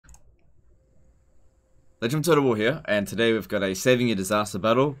Legend of Total War here, and today we've got a Saving a Disaster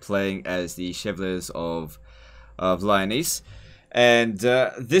battle, playing as the Chevaliers of Lyonesse. And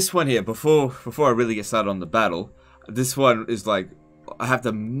this one here, before I really get started on the battle, this one is like, I have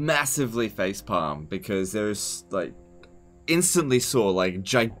to massively facepalm, because there's like, instantly saw like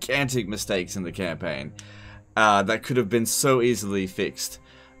gigantic mistakes in the campaign that could have been so easily fixed.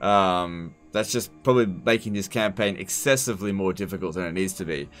 That's just probably making this campaign excessively more difficult than it needs to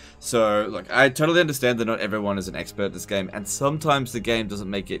be. So, look, I totally understand that not everyone is an expert at this game, and sometimes the game doesn't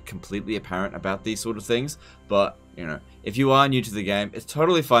make it completely apparent about these sort of things, but, you know, if you are new to the game, it's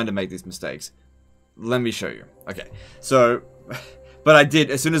totally fine to make these mistakes. Let me show you. Okay, so, but I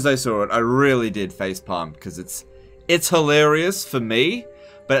did, as soon as I saw it, I really did facepalm, because it's hilarious for me,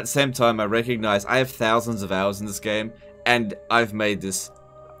 but at the same time, I recognize I have thousands of hours in this game, and I've made this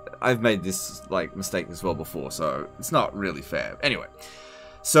like mistake as well before, so it's not really fair. Anyway,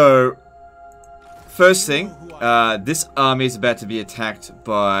 so first thing, this army is about to be attacked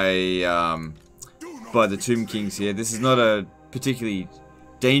by the Tomb Kings here. This is not a particularly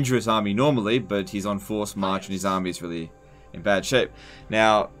dangerous army normally, but he's on forced march and his army is really in bad shape.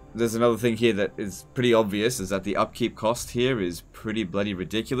 Now, there's another thing here that is pretty obvious, is that the upkeep cost here is pretty bloody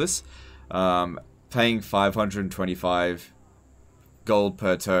ridiculous. Paying 525 gold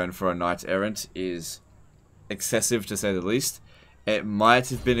per turn for a knight errant is excessive, to say the least. It might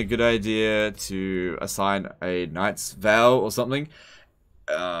have been a good idea to assign a knight's vow or something.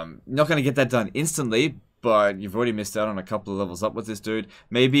 Not going to get that done instantly, but you've already missed out on a couple of levels up with this dude.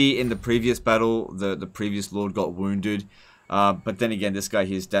 Maybe in the previous battle, the previous lord got wounded, but then again, this guy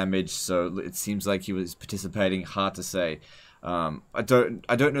here's damaged, so it seems like he was participating. Hard to say. I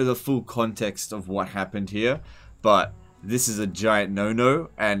don't know the full context of what happened here, but this is a giant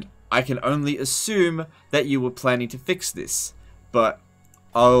no-no, and I can only assume that you were planning to fix this. But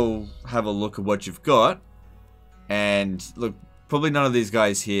I'll have a look at what you've got, and look, probably none of these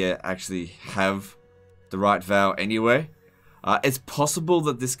guys here actually have the right vow anyway. It's possible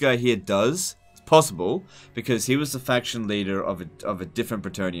that this guy here does. It's possible, because he was the faction leader of a different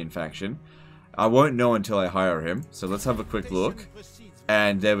Bretonnian faction. I won't know until I hire him, so let's have a quick look.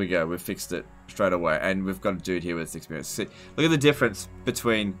 And there we go, we've fixed it straight away, and we've got a dude here with experience. See, look at the difference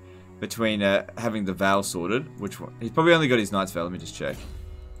between having the vow sorted. Which one? He's probably only got his knight's vow. Let me just check.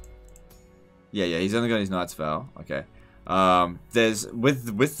 Yeah, he's only got his knight's vow. Okay. There's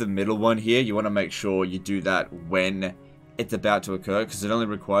with the middle one here, you want to make sure you do that when it's about to occur, because it only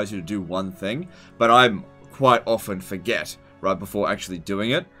requires you to do one thing. But I quite often forget right before actually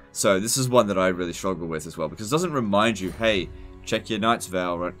doing it. So this is one that I really struggle with as well, because it doesn't remind you, hey, check your knight's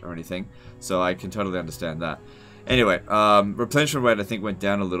vow or anything. So I can totally understand that. Anyway, replenishment rate I think went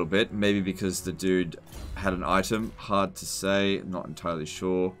down a little bit. Maybe because the dude had an item. Hard to say. Not entirely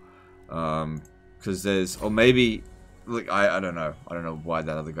sure. Because there's... Or maybe... Look, I don't know. I don't know why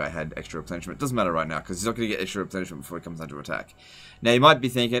that other guy had extra replenishment. It doesn't matter right now, because he's not going to get extra replenishment before he comes down to attack. Now, you might be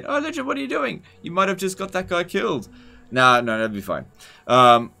thinking, oh, Legend, what are you doing? You might have just got that guy killed. Nah, no, that'd be fine.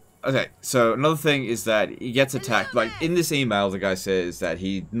 Okay, so another thing is that he gets attacked. Like, in this email, the guy says that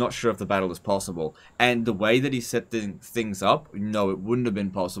he's not sure if the battle is possible. And the way that he set things up, no, it wouldn't have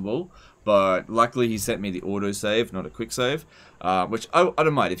been possible. But luckily, he sent me the autosave, not a quick save. Which, I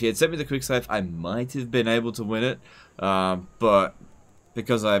don't mind. If he had sent me the quick save, I might have been able to win it. But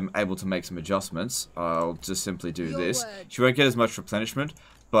because I'm able to make some adjustments, I'll just simply do this. She won't get as much replenishment,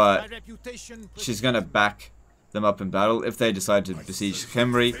 but she's going to back them up in battle. If they decide to besiege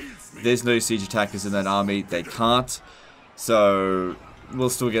Khemri, there's no siege attackers in that army. They can't. So we'll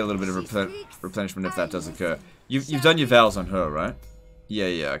still get a little bit of replenishment if that does occur. You've done your vows on her, right?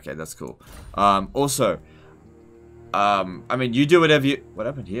 Yeah, okay, that's cool. Also, I mean, you do whatever you... What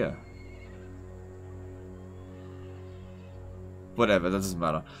happened here? Whatever, that doesn't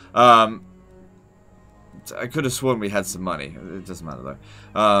matter. I could have sworn we had some money. It doesn't matter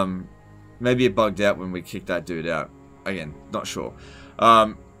though. Maybe it bugged out when we kicked that dude out. Again, not sure.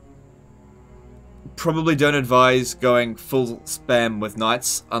 Probably don't advise going full spam with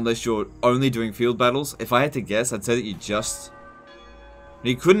knights unless you're only doing field battles. If I had to guess, I'd say that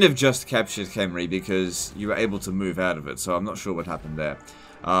you couldn't have just captured Khemri because you were able to move out of it. So I'm not sure what happened there.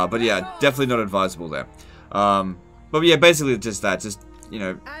 But yeah, definitely not advisable there. But yeah, basically just that. Just, you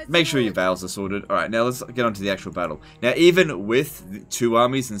know, make sure your vows are sorted. Alright, now let's get on to the actual battle. Now, even with two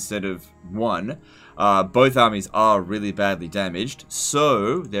armies instead of one, both armies are really badly damaged.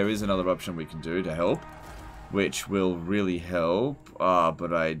 So, there is another option we can do to help, which will really help.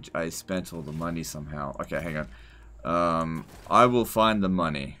 But I spent all the money somehow. Okay, hang on. I will find the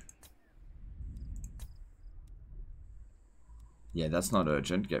money. Yeah, that's not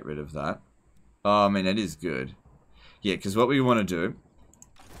urgent. Get rid of that. Oh, I mean, that is good. Yeah, because what we want to do...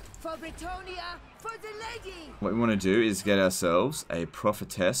 For Britonia, for the lady. What we want to do is get ourselves a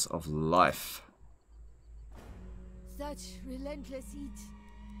prophetess of life. Such relentless heat.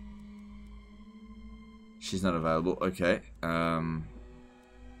 She's not available. Okay.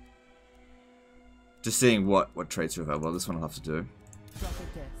 Just seeing what traits are available. This one I'll have to do.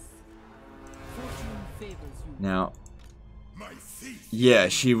 Prophetess. Fortune favors you. Now... Yeah,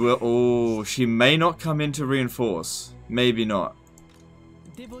 she will... Oh, she may not come in to reinforce. Maybe not.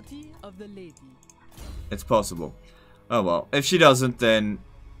 Devotee of the lady. It's possible. Oh well. If she doesn't, then...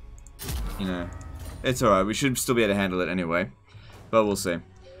 You know... It's alright. We should still be able to handle it anyway. But we'll see.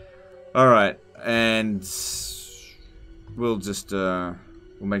 Alright. And... We'll just... We'll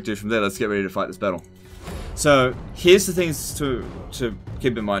make do from there. Let's get ready to fight this battle. So, here's the things to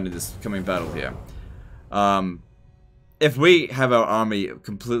keep in mind in this coming battle here. If we have our army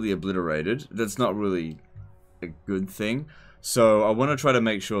completely obliterated, that's not really a good thing. So I want to try to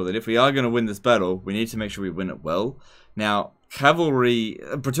make sure that if we are going to win this battle, we need to make sure we win it well. Now, cavalry...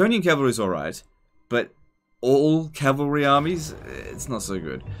 Bretonnian cavalry is alright, but all cavalry armies, it's not so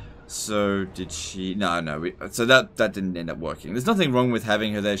good. So, did she... No. So that didn't end up working. There's nothing wrong with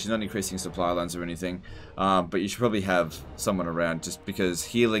having her there. She's not increasing supply lines or anything. But you should probably have someone around just because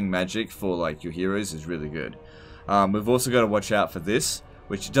healing magic for, like, your heroes is really good. We've also got to watch out for this,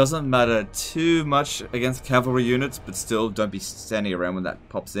 which doesn't matter too much against cavalry units, but still, don't be standing around when that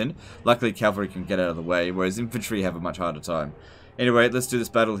pops in. Luckily, cavalry can get out of the way, whereas infantry have a much harder time. Anyway, let's do this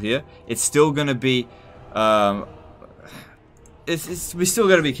battle here. It's still going to be... we still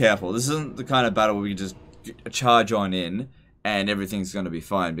got to be careful. This isn't the kind of battle where we can just charge on in and everything's going to be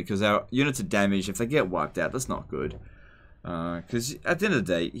fine, because our units are damaged. If they get wiped out, that's not good. Because at the end of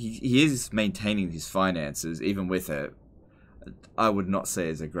the day, he is maintaining his finances, even with it. I would not say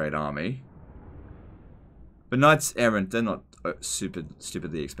is a great army. But Knights Errant, they're not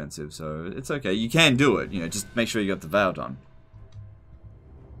stupidly expensive, so it's okay. You can do it, you know, just make sure you got the vow done.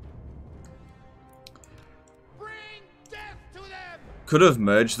 Bring death to them. Could have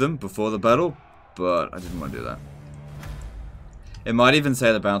merged them before the battle, but I didn't want to do that. It might even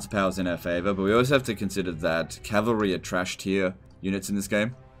say the balance of power is in our favor, but we always have to consider that cavalry are trash tier units in this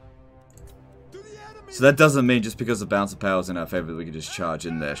game. So that doesn't mean just because the balance of power is in our favor that we can just charge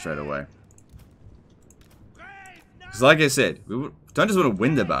in there straight away. Because like I said, we don't just want to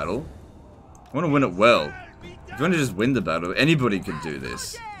win the battle, we want to win it well. If you want to just win the battle, anybody could do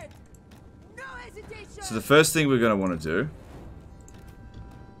this. So the first thing we're going to want to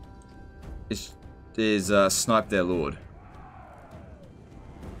do is snipe their lord.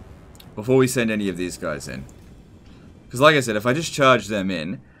 Before we send any of these guys in. Because like I said, if I just charge them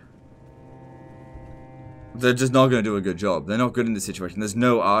in, they're just not going to do a good job. They're not good in this situation. There's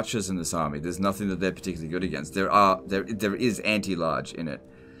no archers in this army. There's nothing that they're particularly good against. There is anti-large in it.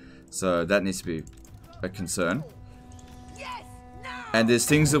 So that needs to be a concern. Yes, no. And there's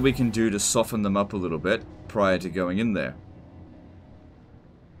things that we can do to soften them up a little bit prior to going in there.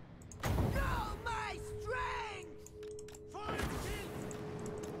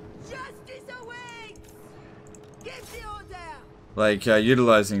 Like,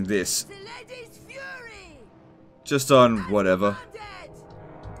 utilizing this. Just on whatever.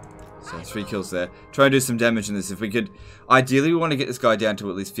 So, 3 kills there. Try and do some damage in this if we could. Ideally, we want to get this guy down to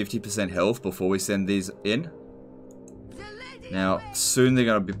at least 50% health before we send these in. Now, soon they're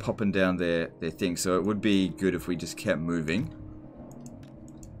going to be popping down their thing, so it would be good if we just kept moving.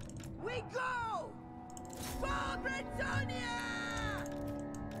 We go! For Britonia!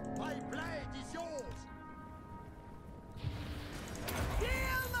 My blade is yours!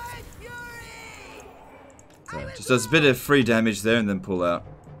 Feel my fury! So, just does a bit of free damage there and then pull out.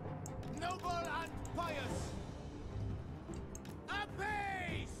 Noble and pious!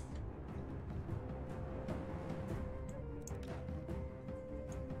 Apace!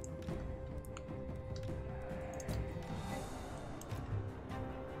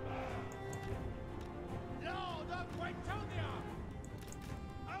 Lord of Britonia!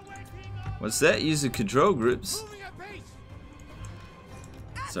 Awaiting our What's that? Use the control groups. moving apace!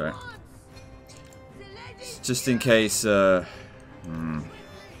 Sorry. Just in case, Britonia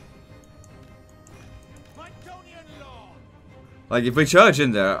Lord! like, if we charge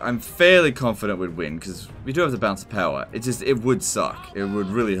in there, I'm fairly confident we'd win, because we do have the bounce of power. It just, it would suck. It would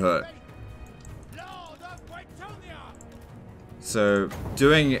really hurt. Lord of Britonia! So,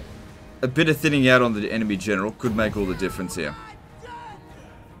 doing a bit of thinning out on the enemy general could make all the difference here.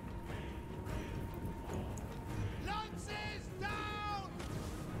 Lances down!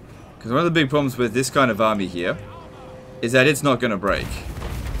 Because one of the big problems with this kind of army here is that it's not going to break.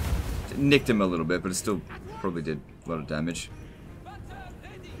 Nicked him a little bit, but it still probably did a lot of damage.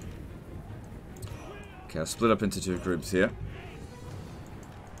 Okay, I'll split up into 2 groups here.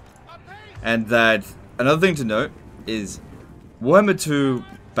 And that another thing to note is Warhammer 2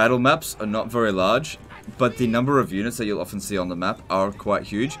 battle maps are not very large, but the number of units that you'll often see on the map are quite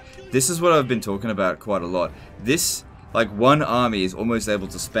huge. This is what I've been talking about quite a lot. This, like, one army is almost able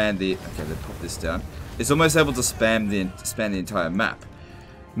to span the... Okay, let's pop this down. It's almost able to span the entire map,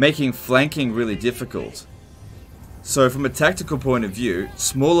 making flanking really difficult. So from a tactical point of view,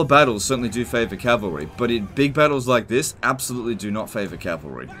 smaller battles certainly do favor cavalry, but in big battles like this, absolutely do not favor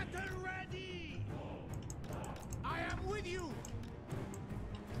cavalry.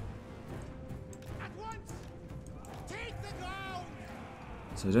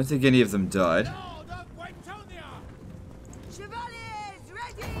 So I don't think any of them died.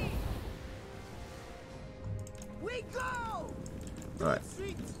 Alright.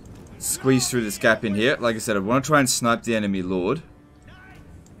 Squeeze through this gap in here. Like I said, I want to try and snipe the enemy lord.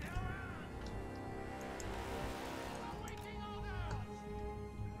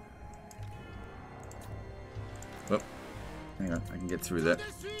 Oh, hang on, I can get through that.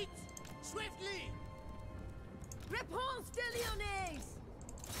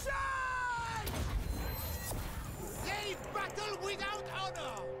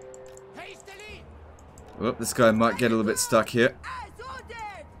 Well, this guy might get a little bit stuck here.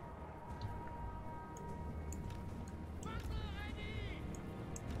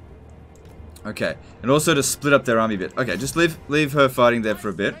 Okay, and also to split up their army a bit. Okay, just leave her fighting there for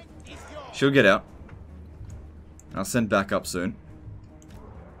a bit. She'll get out. I'll send back up soon.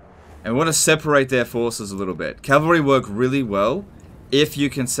 And we want to separate their forces a little bit. Cavalry work really well if you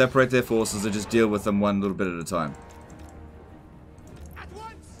can separate their forces and just deal with them one little bit at a time.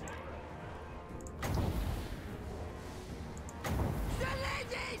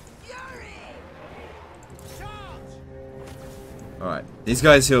 Alright, these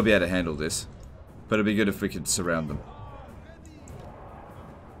guys here will be able to handle this. But it'd be good if we could surround them.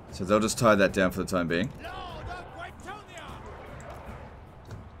 So they'll just tie that down for the time being.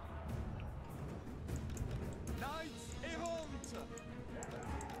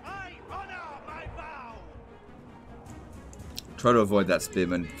 Try to avoid that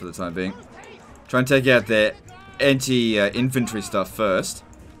spearman for the time being. Try and take out their anti-infantry stuff first.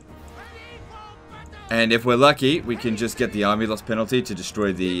 And if we're lucky, we can just get the army loss penalty to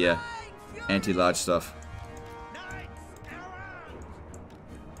destroy the anti-large stuff.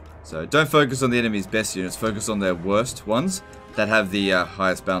 So don't focus on the enemy's best units, focus on their worst ones that have the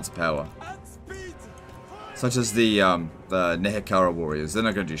highest bounce power. Such as the Nehekara warriors, they're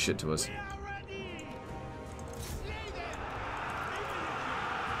not going to do shit to us.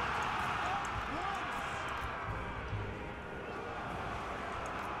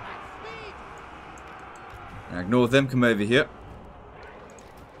 Now ignore them, come over here.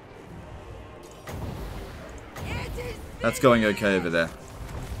 That's going okay over there.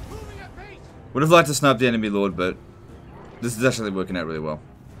 Would have liked to snipe the enemy lord, but this is actually working out really well.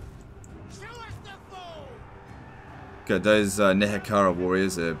 Good, those Nehekara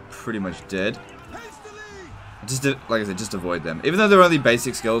warriors are pretty much dead. Just like I said, just avoid them. Even though they're only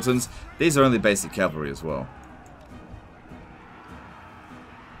basic skeletons, these are only basic cavalry as well.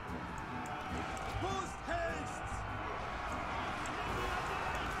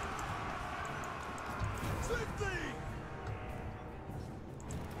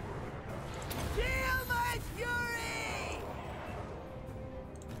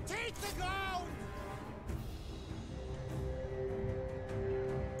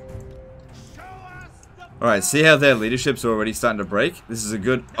 Alright, see how their leadership's already starting to break? This is a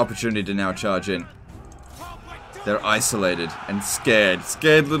good opportunity to now charge in. They're isolated and scared.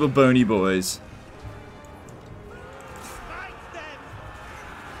 Scared little bony boys.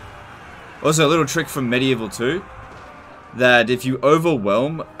 Also, a little trick from Medieval 2. That if you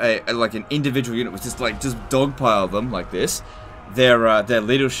overwhelm like an individual unit with just dogpile them like this, their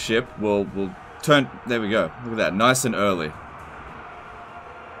leadership will turn. There we go. Look at that, nice and early.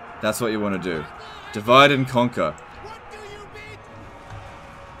 That's what you want to do. Divide and conquer.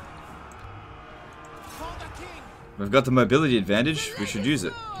 We've got the mobility advantage. We should use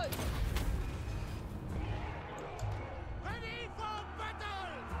it.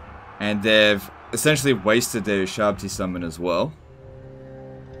 And they've essentially wasted their Shabti summon as well.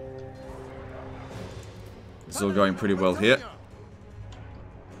 It's all going pretty well here.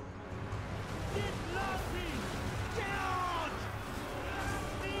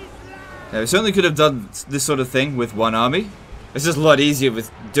 Now, we certainly could have done this sort of thing with one army, It's just a lot easier with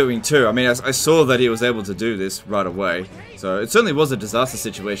doing two. I mean, I saw that he was able to do this right away. So it certainly was a disaster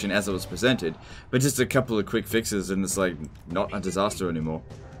situation as it was presented. But just a couple of quick fixes and it's like not a disaster anymore.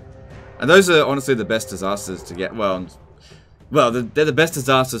 And those are honestly the best disasters to get. Well, they're the best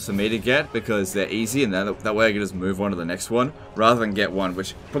disasters for me to get because they're easy and that way I can just move on to the next one. Rather than get one,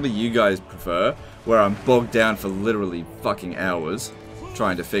 which probably you guys prefer, where I'm bogged down for literally fucking hours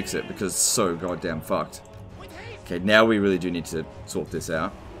trying to fix it because it's so goddamn fucked. Okay, now we really do need to sort this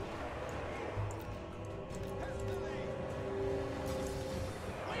out.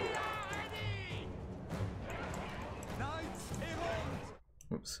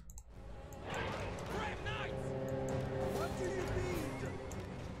 Whoops.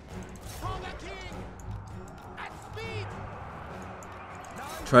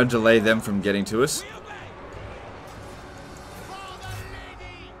 Try to delay them from getting to us.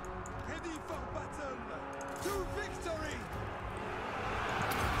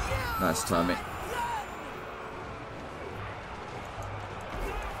 Nice timing.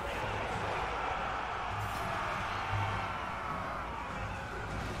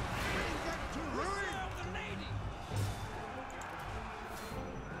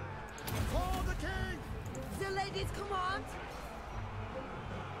 The lady's command.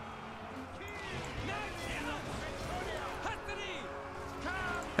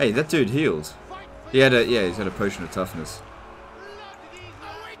 Hey, that dude healed. He had a he's got a potion of toughness.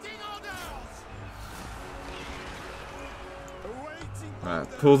 Alright,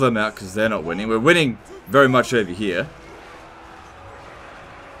 pull them out because they're not winning. We're winning very much over here.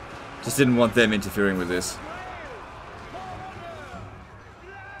 Just didn't want them interfering with this.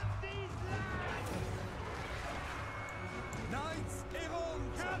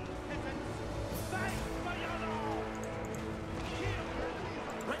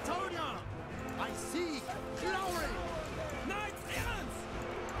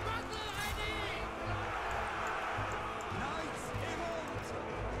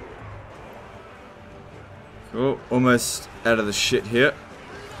 Oh, almost out of the shit here.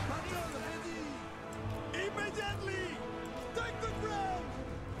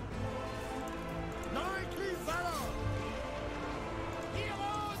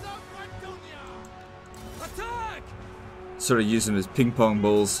 Sort of use them as ping pong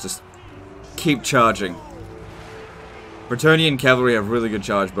balls, just keep charging. Bretonnian cavalry have really good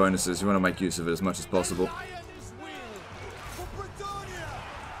charge bonuses, you want to make use of it as much as possible.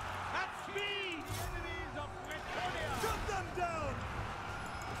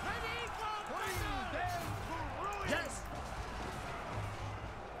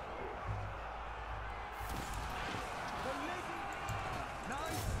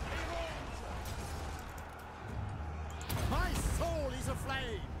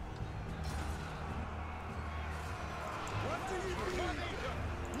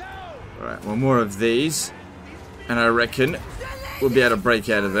 Alright, one more of these, and I reckon we'll be able to break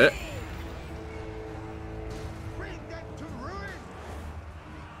out of it.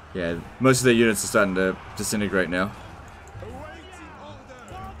 Yeah, most of their units are starting to disintegrate now.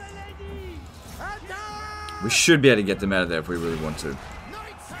 We should be able to get them out of there if we really want to.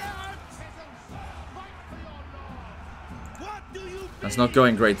 That's not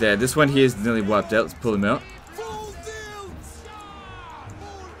going great there. This one here is nearly wiped out. Let's pull him out.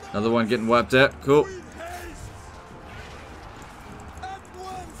 Another one getting wiped out. Cool.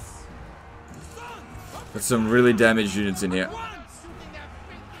 Got some really damaged units in here.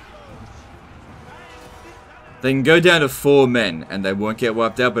 They can go down to 4 men and they won't get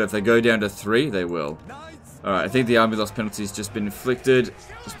wiped out, but if they go down to 3, they will. Alright, I think the army loss penalty has just been inflicted.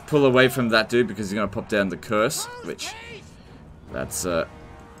 Just pull away from that dude because he's going to pop down the curse, which that's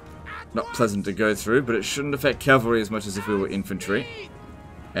not pleasant to go through, but it shouldn't affect cavalry as much as if we were infantry.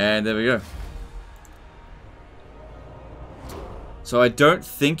 And there we go. So I don't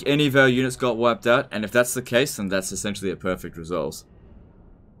think any of our units got wiped out, and if that's the case, then that's essentially a perfect result.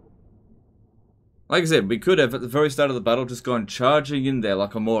 Like I said, we could have, at the very start of the battle, just gone charging in there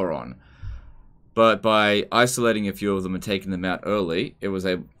like a moron. But by isolating a few of them and taking them out early, we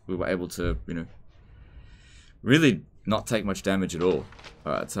were able to, you know, really not take much damage at all.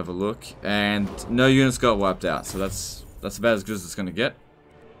 Alright, let's have a look. And no units got wiped out, so that's about as good as it's going to get.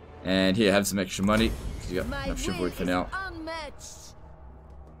 And here, have some extra money, because you got enough chivalry for now.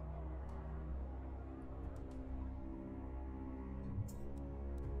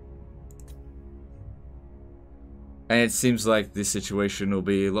 And it seems like this situation will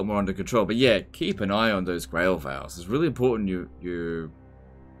be a lot more under control. But yeah, keep an eye on those Grail Vows. It's really important you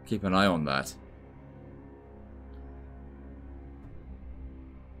keep an eye on that.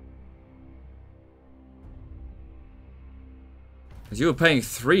 Because you were paying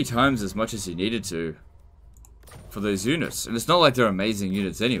 3 times as much as you needed to for those units. And it's not like they're amazing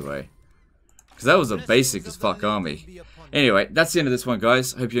units anyway. Because that was a basic as fuck army. Anyway, that's the end of this one,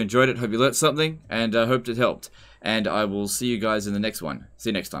 guys. Hope you enjoyed it. Hope you learnt something. And I hope it helped. And I will see you guys in the next one. See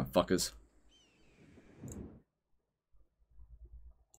you next time, fuckers.